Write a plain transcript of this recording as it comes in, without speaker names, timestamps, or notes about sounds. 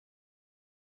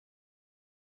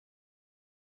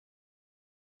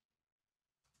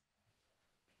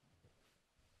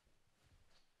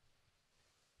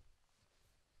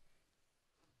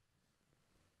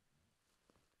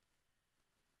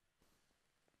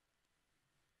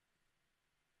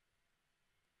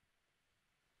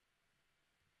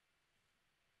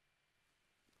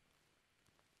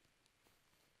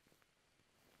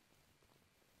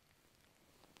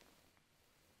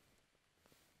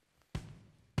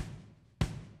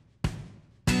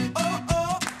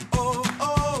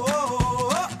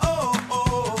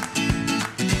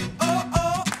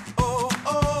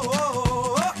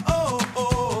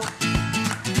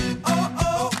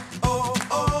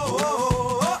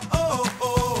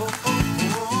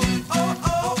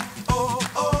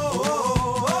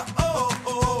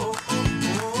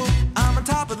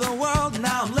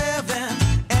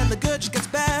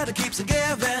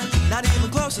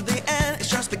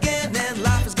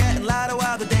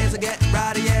things are getting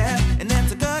brighter, yeah. And it's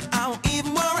so good, I won't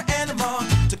even worry anymore.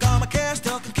 Took all my cares,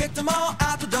 took and kicked them all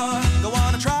out the door. Go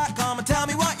on and try, come and tell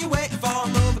me what you're waiting for.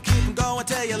 Move and keep them going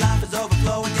till your life is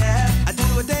overflowing, yeah. I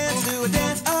do a dance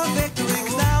of victory,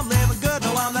 cause now I'm living good.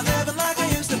 No, I'm not living like I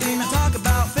used to be. Now talk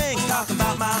about things, talk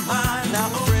about my mind. Now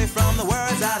I'm free from the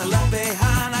words that I left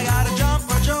behind. I gotta jump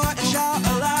for joy and shout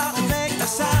aloud and make a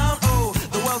sound. Oh,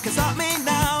 the world can stop me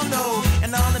now, no.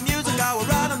 And on the music I will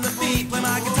ride on the beat. Play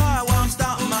my guitar while I'm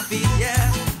stomping my feet,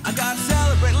 yeah. I gotta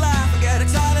celebrate life and get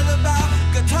excited about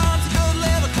good times and good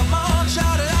living. Come on,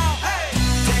 shout it out. Hey!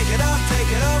 Take it up, take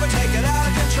it over, take it out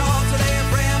of control. Today I'm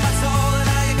praying my soul and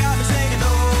now you got me singing.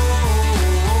 Oh,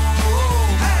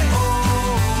 hey!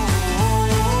 Oh,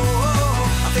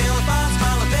 I'm feeling fine,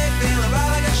 smiling big, feeling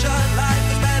right like I should. Life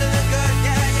is better than good,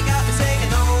 yeah, you got me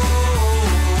singing. Oh,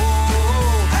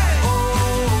 hey! Oh,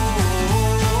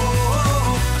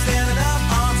 I'm standing up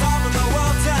on top of the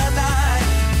world tonight,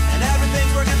 and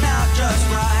everything's working out just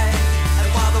right. And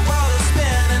while the world is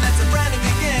spinning, it's a brand new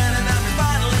beginning, and I'm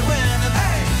finally winning.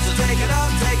 Hey, so take it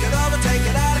up, take it over, take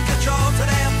it out of control.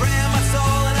 Today I'm praying my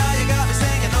soul, and now you got me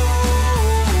singing. Oh,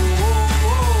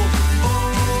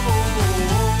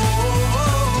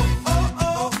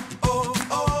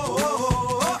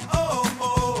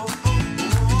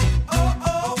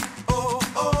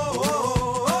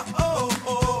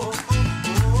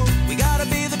 we gotta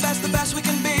be the best we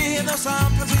can be. And though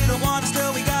sometimes we don't want to,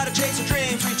 still we gotta chase our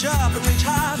dreams. Reach up and reach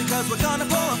high, because we're gonna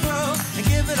pull through and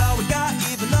give it all we got,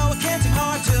 even though it can seem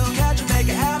hard to catch and make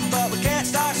it happen. But we can't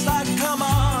start sliding, come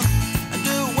on, and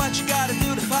do what you gotta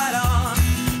do to fight on.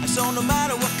 And so no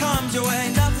matter what comes your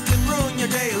way, nothing can ruin your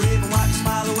day or even wipe your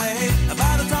smile away. And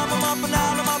by the time I'm up and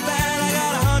out of my bed, I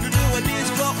got 100 new ideas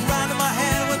floating around in my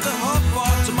head, with the hope for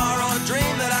tomorrow, a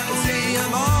dream that I can see of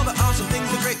all the awesome things,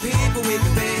 the great people we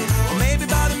could be. Or maybe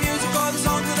by the music or the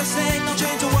songs that I sing, I'll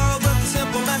change the world